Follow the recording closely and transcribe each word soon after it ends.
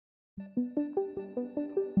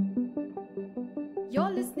You're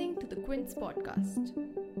listening to the Quince podcast.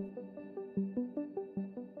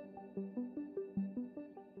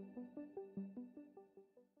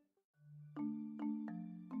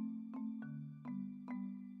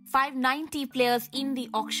 590 players in the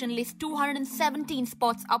auction list, 217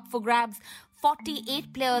 spots up for grabs,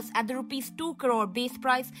 48 players at the rupees 2 crore base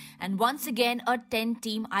price, and once again a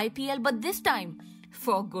 10-team IPL, but this time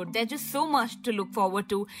for good. There's just so much to look forward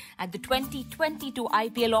to at the 2022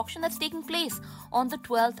 IPL auction that's taking place on the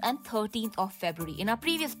 12th and 13th of February. In our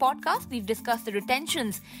previous podcast, we've discussed the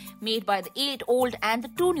retentions made by the 8 old and the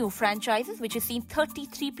 2 new franchises, which has seen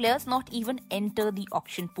 33 players not even enter the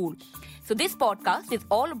auction pool. So this podcast is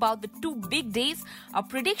all about the 2 big days, a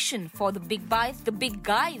prediction for the big buys, the big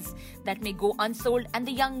guys that may go unsold, and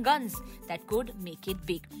the young guns that could make it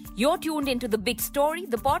big. You're tuned into The Big Story,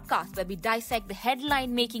 the podcast where we dissect the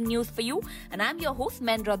headline-making news for you. And I'm your host,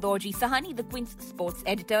 Mendra Dorji Sahani, the Queen's sports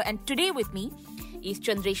editor. And today with me is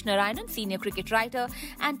Chandresh Narayanan, senior cricket writer.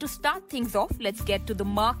 And to start things off, let's get to the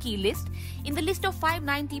marquee list. In the list of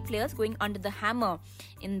 590 players going under the hammer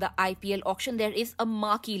in the IPL auction, there is a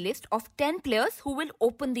marquee list of 10 players who will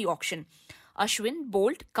open the auction. Ashwin,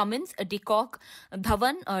 Bolt, Cummins, De Kock,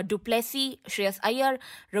 Dhawan, Duplessis, Shreyas Iyer,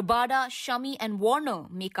 Rabada, Shami and Warner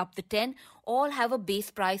make up the 10. All have a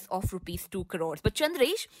base price of rupees 2 crores. But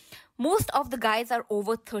Chandresh, most of the guys are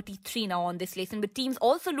over 33 now on this list, and with teams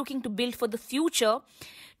also looking to build for the future,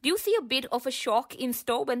 do you see a bit of a shock in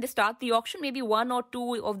store when they start the auction? Maybe 1 or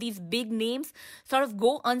 2 of these big names sort of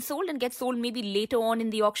go unsold and get sold maybe later on in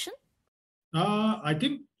the auction? I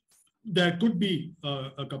think there could be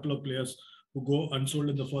a couple of players who go unsold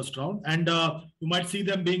in the first round, and you might see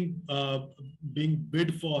them being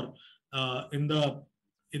bid for in the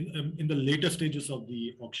later stages of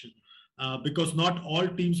the auction, because not all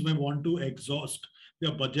teams may want to exhaust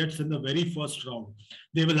their budgets in the very first round.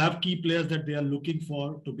 They will have key players that they are looking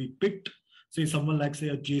for to be picked. Say someone like, say,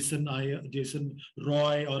 a Jason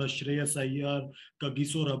Roy or a Shreyas Iyer,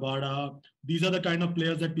 Kagiso Rabada. These are the kind of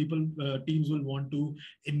players that teams will want to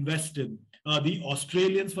invest in. The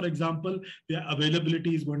Australians, for example, their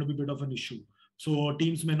availability is going to be a bit of an issue. So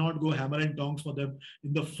teams may not go hammer and tongs for them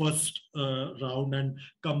in the first round and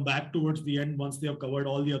come back towards the end once they have covered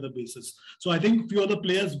all the other bases. So I think few other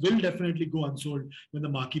players will definitely go unsold when the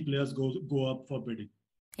marquee players go up for bidding.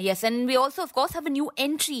 Yes, and we also, of course, have a new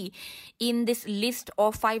entry in this list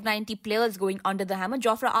of 590 players going under the hammer.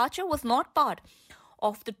 Jofra Archer was not part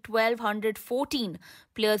of the 1,214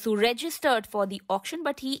 players who registered for the auction,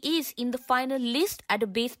 but he is in the final list at a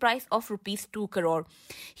base price of rupees 2 crore.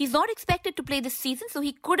 He's not expected to play this season, so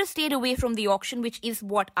he could have stayed away from the auction, which is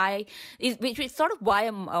sort of why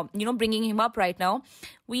I'm bringing him up right now.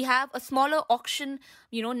 We have a smaller auction,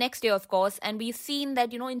 next year, of course, and we've seen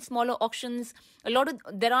that, in smaller auctions,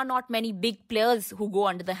 there are not many big players who go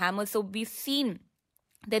under the hammer. So we've seen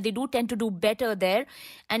that they do tend to do better there.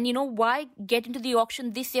 And, why get into the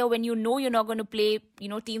auction this year when you're not going to play?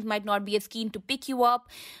 Teams might not be as keen to pick you up.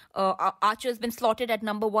 Archer's been slotted at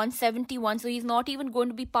number 171, so he's not even going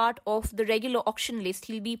to be part of the regular auction list.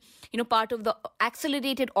 He'll be, part of the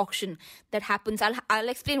accelerated auction that happens. I'll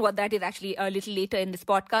explain what that is actually a little later in this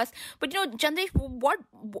podcast. But, Chandresh,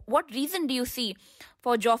 what reason do you see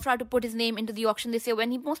for Jofra to put his name into the auction this year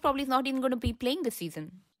when he most probably is not even going to be playing this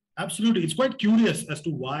season? Absolutely. It's quite curious as to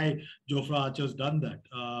why Jofra Archer has done that.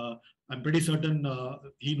 I'm pretty certain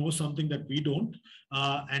he knows something that we don't.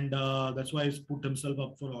 And that's why he's put himself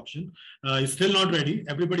up for auction. He's still not ready.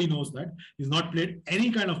 Everybody knows that. He's not played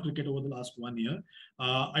any kind of cricket over the last 1 year.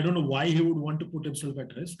 I don't know why he would want to put himself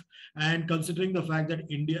at risk. And considering the fact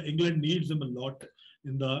that England needs him a lot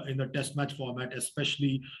in the test match format,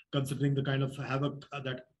 especially considering the kind of havoc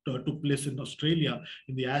that took place in Australia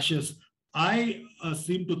in the Ashes, I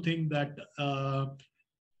seem to think that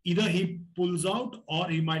either he pulls out or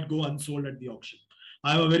he might go unsold at the auction.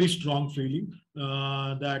 I have a very strong feeling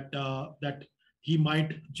that he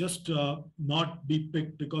might just not be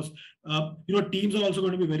picked because teams are also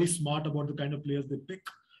going to be very smart about the kind of players they pick.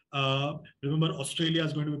 Remember, Australia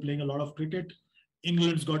is going to be playing a lot of cricket.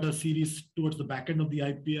 England's got a series towards the back end of the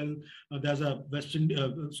IPL. There's a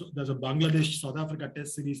Bangladesh South Africa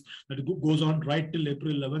Test series that goes on right till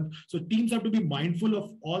April 11th. So teams have to be mindful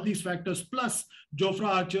of all these factors. Plus, Jofra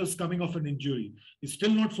Archer's coming off an injury. He's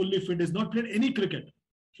still not fully fit. He's not played any cricket.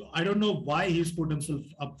 So I don't know why he's put himself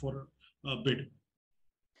up for a bid.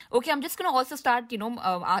 Okay, I'm just going to also start,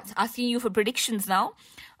 asking you for predictions now.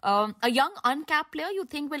 A young uncapped player you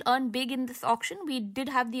think will earn big in this auction? We did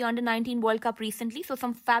have the Under-19 World Cup recently, so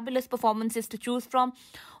some fabulous performances to choose from.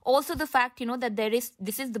 Also the fact, that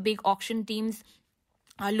this is the big auction. Teams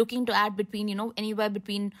are looking to add between, anywhere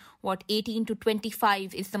between 18 to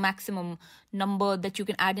 25 is the maximum number that you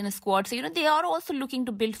can add in a squad. So, they are also looking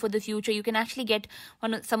to build for the future. You can actually get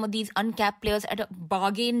some of these uncapped players at a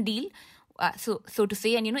bargain deal. So to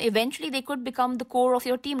say, and eventually they could become the core of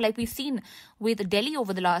your team, like we've seen with Delhi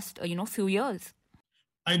over the last few years.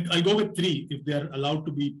 I'll go with 3 if they're allowed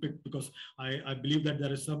to be picked, because I believe that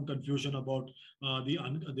there is some confusion about the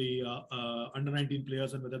under 19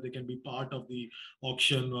 players and whether they can be part of the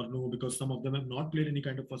auction or no, because some of them have not played any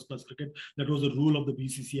kind of first class cricket. That was a rule of the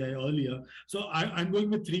BCCI earlier. So I'm going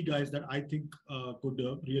with 3 guys that I think could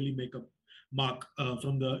really make a mark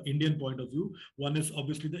from the Indian point of view. One is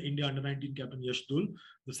obviously the India under-19 captain Yash Dul.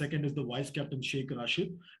 The second is the vice captain Sheikh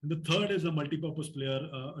Rashid. And the third is a multi-purpose player,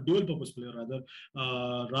 a dual-purpose player rather,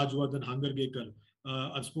 Rajwardhan Hangargekar.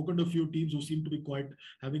 I've spoken to a few teams who seem to be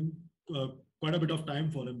having quite a bit of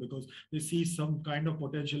time for him, because they see some kind of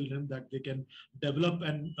potential in him that they can develop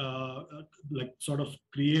and like sort of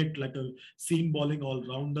create like a seam bowling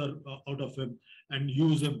all-rounder out of him and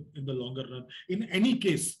use him in the longer run. In any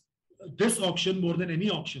case, this auction, more than any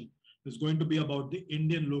auction, is going to be about the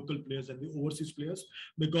Indian local players and the overseas players,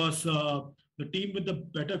 because the team with the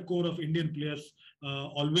better core of Indian players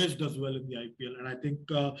always does well in the IPL. And I think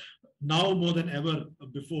now more than ever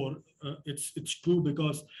before, it's true,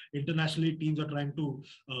 because internationally teams are trying to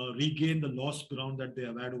regain the lost ground that they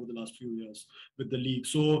have had over the last few years with the league.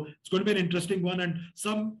 So it's going to be an interesting one, and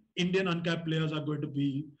some Indian uncapped players are going to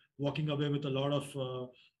be walking away with a lot of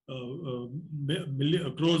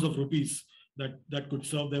crores of rupees that could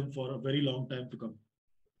serve them for a very long time to come.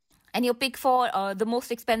 And your pick for the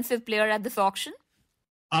most expensive player at this auction?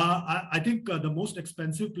 I think the most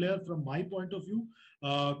expensive player from my point of view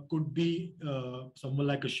could be someone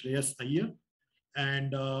like a Shreyas Iyer,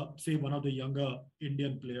 and say one of the younger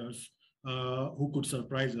Indian players who could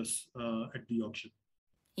surprise us at the auction.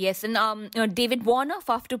 Yes, and David Warner,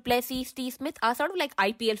 Faf du Plessis, Steve Smith are sort of like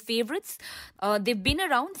IPL favourites. They've been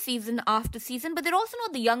around season after season, but they're also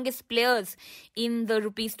not the youngest players in the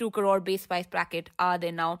rupees 2 crore base price bracket, are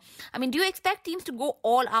they now? I mean, do you expect teams to go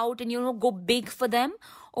all out and, go big for them?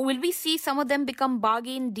 Or will we see some of them become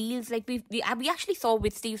bargain deals like we actually saw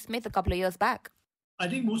with Steve Smith a couple of years back? I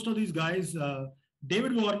think most of these guys,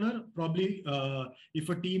 David Warner, probably if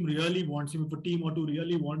a team really wants him, if a team or two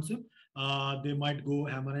really wants him, they might go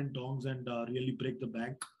hammer and tongs and really break the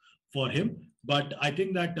bank for him. But I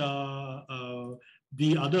think that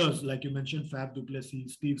the others, like you mentioned, Faf du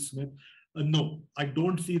Plessis, Steve Smith, no, I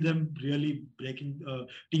don't see them really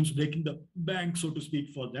teams breaking the bank, so to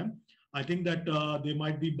speak, for them. I think that they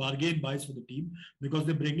might be bargain buys for the team, because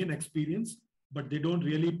they bring in experience, but they don't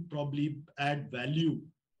really probably add value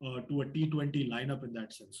to a T20 lineup in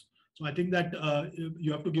that sense. So I think that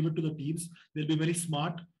you have to give it to the teams. They'll be very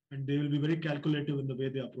smart and they will be very calculative in the way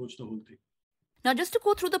they approach the whole thing. Now, just to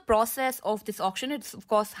go through the process of this auction, it's of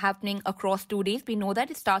course happening across 2 days. We know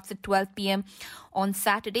that it starts at 12 p.m. on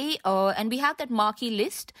Saturday, and we have that marquee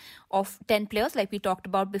list of 10 players like we talked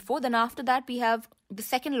about before. Then after that, we have the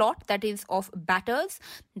second lot, that is of batters.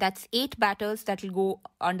 That's 8 batters that will go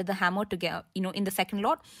under the hammer together, in the second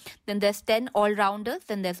lot. Then there's 10 all-rounders.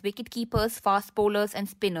 Then there's wicket keepers, fast bowlers, and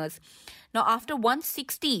spinners. Now, after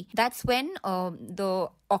 160, that's when the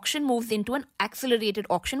auction moves into an accelerated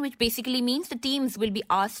auction, which basically means the teams will be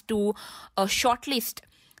asked to shortlist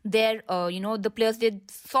their, the players they'd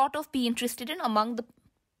sort of be interested in among the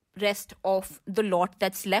rest of the lot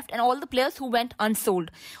that's left, and all the players who went unsold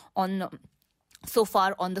so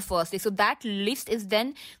far on the first day. So that list is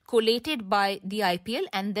then collated by the IPL,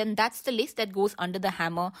 and then that's the list that goes under the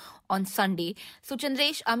hammer on Sunday. So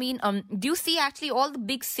Chandresh, I mean, do you see actually all the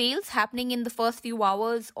big sales happening in the first few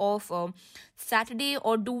hours of Saturday,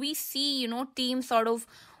 or do we see, teams sort of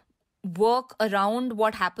work around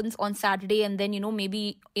what happens on Saturday and then,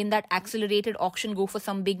 maybe in that accelerated auction go for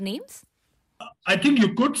some big names? I think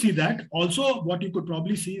you could see that. Also, what you could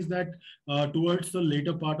probably see is that towards the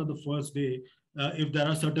later part of the first day, if there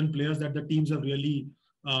are certain players that the teams have really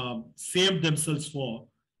saved themselves for,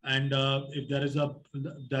 and if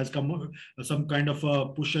there's come some kind of a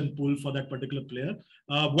push and pull for that particular player,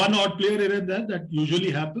 one odd player here and there, that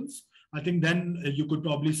usually happens. I think then you could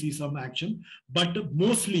probably see some action, but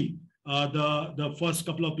mostly the first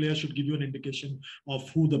couple of players should give you an indication of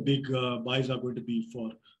who the big buys are going to be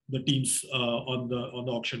for the teams on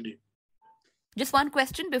the auction day. Just one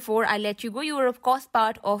question before I let you go. You were, of course,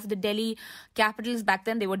 part of the Delhi Capitals back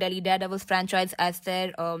then. They were Delhi Daredevils franchise as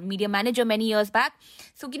their media manager many years back.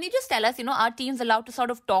 So can you just tell us, are teams allowed to sort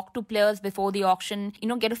of talk to players before the auction,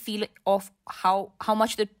 get a feel of how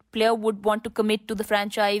much the player would want to commit to the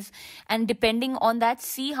franchise, and depending on that,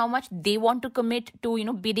 see how much they want to commit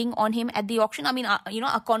to, bidding on him at the auction? I mean,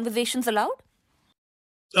 are conversations allowed?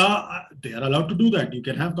 They are allowed to do that. You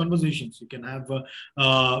can have conversations. You can have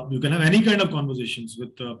any kind of conversations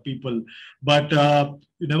with people, but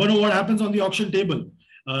you never know what happens on the auction table.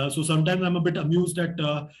 So sometimes I'm a bit amused at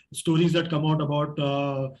stories that come out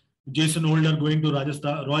about Jason Holder going to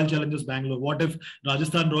Rajasthan Royal Challengers Bangalore. What if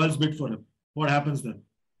Rajasthan Royals bid for him? What happens then?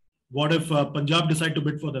 What if Punjab decide to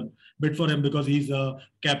bid for him because he's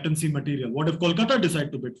captaincy material? What if Kolkata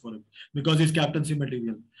decide to bid for him because he's captaincy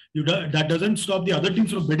material? That doesn't stop the other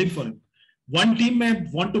teams from bidding for him. One team may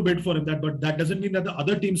want to bid for him, but that doesn't mean that the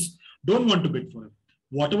other teams don't want to bid for him.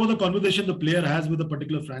 Whatever the conversation the player has with a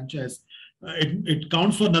particular franchise, it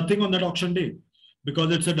counts for nothing on that auction day,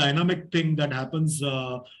 because it's a dynamic thing that happens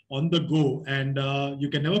on the go, and you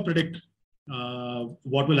can never predict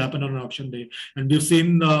what will happen on an auction day. And we've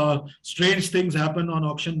seen strange things happen on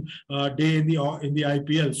auction day in the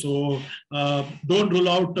IPL. So don't rule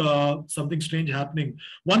out something strange happening.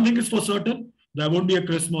 One thing is for certain: there won't be a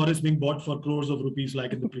Chris Morris being bought for crores of rupees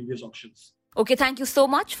like in the previous auctions. Okay, thank you so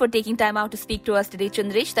much for taking time out to speak to us today,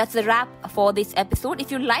 Chandresh. That's a wrap for this episode.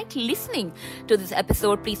 If you like listening to this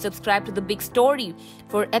episode, please subscribe to The Big Story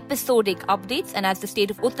for episodic updates. And as the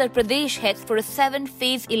state of Uttar Pradesh heads for a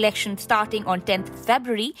 7-phase election starting on 10th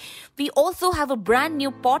February, we also have a brand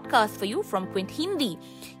new podcast for you from Quint Hindi.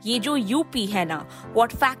 Ye jo UP hai na,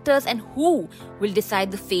 what factors and who will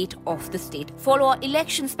decide the fate of the state. Follow our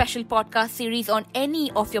election special podcast series on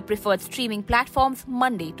any of your preferred streaming platforms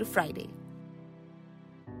Monday to Friday.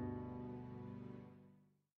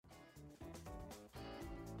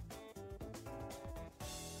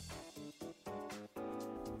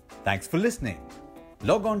 Thanks for listening.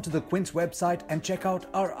 Log on to the Quint's website and check out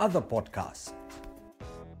our other podcasts